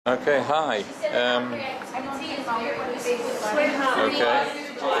Okay, hi. Okay. So do you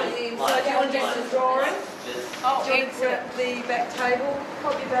want to do some drawing? Oh, Do you want to grab the back table?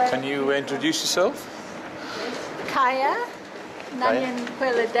 Can you introduce yourself? Kaya, Nanyan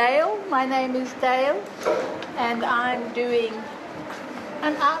Quella Dale. My name is Dale, and I'm doing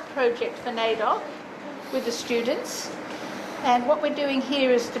an art project for NAIDOC with the students. And what we're doing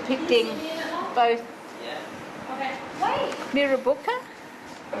here is depicting both Mirrabooka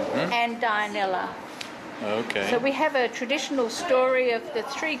and Dianella. Okay. So we have a traditional story of the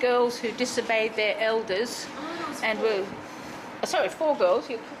three girls who disobeyed their elders, and four girls,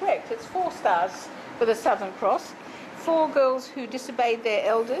 you're correct, it's 4 stars for the Southern Cross. 4 girls who disobeyed their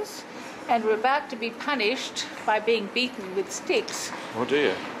elders and were about to be punished by being beaten with sticks. Oh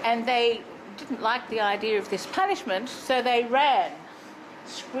dear. And they didn't like the idea of this punishment, so they ran,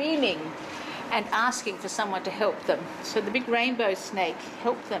 screaming and asking for someone to help them. So the big rainbow snake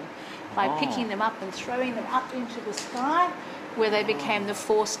helped them by picking them up and throwing them up into the sky, where they became the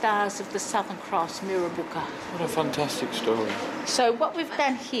 4 stars of the Southern Cross, Mirrabooka. What a fantastic story. So what we've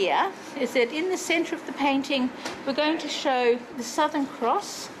done here is that in the centre of the painting, we're going to show the Southern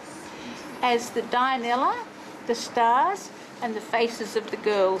Cross as the Dianella, the stars, and the faces of the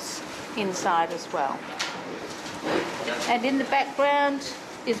girls inside as well. And in the background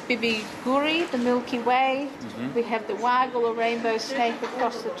is Bibi Guri, the Milky Way. We have the Wargle, or rainbow snake,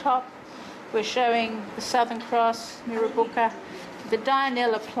 across the top. We're showing the Southern Cross, Mirrabooka, the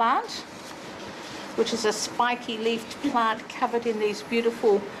Dianella plant, which is a spiky leafed plant covered in these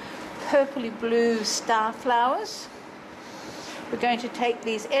beautiful purpley blue star flowers. We're going to take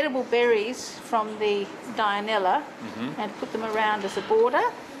these edible berries from the Dianella and put them around as a border.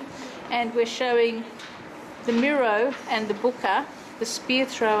 And we're showing the Miro and the Booka, the spear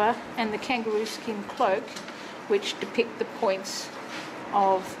thrower and the kangaroo skin cloak, which depict the points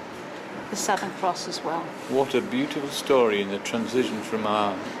of the Southern Cross as well. What a beautiful story in the transition from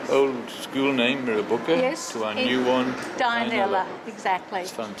our old school name, Mirrabooka, to our new one, Dianella. Exactly.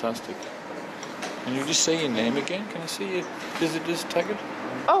 It's fantastic. Can you just say your name again? Can I see your visitors tagged?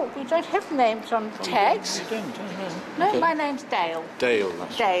 Oh, we don't have names on tags. You don't? No, Okay. my name's Dale. Dale,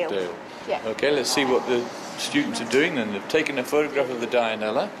 that's Dale. right, Dale. Yeah. Okay, let's see what the students are doing then. They've taken a photograph of the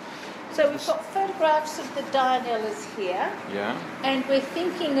Dianella. So we've got photographs of the Dianellas here, Yeah. and we're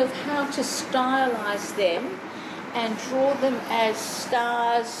thinking of how to stylize them and draw them as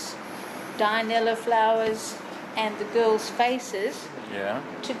stars, Dianella flowers, and the girls' faces Yeah.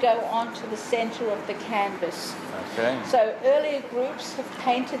 to go onto the centre of the canvas. Okay. So earlier groups have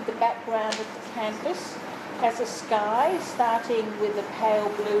painted the background of the canvas as a sky, starting with a pale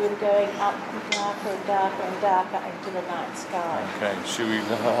blue and going up darker and darker and darker into the night sky. Okay, should we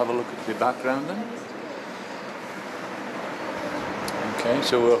have a look at the background then? Okay,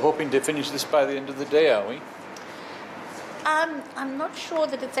 so we're hoping to finish this by the end of the day, are we? I'm not sure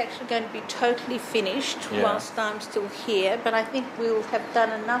that it's actually going to be totally finished whilst I'm still here, but I think we'll have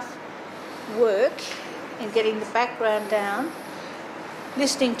done enough work in getting the background down,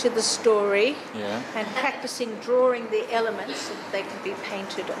 listening to the story, and practicing drawing the elements so that they can be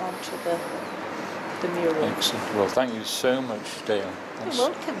painted onto the mural. Excellent. Well, thank you so much, Dale. That's You're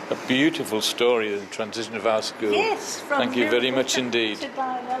welcome. a beautiful story, the transition of our school. Yes, from thank you very much Mirrabooka indeed. to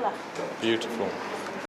Dianella. Beautiful.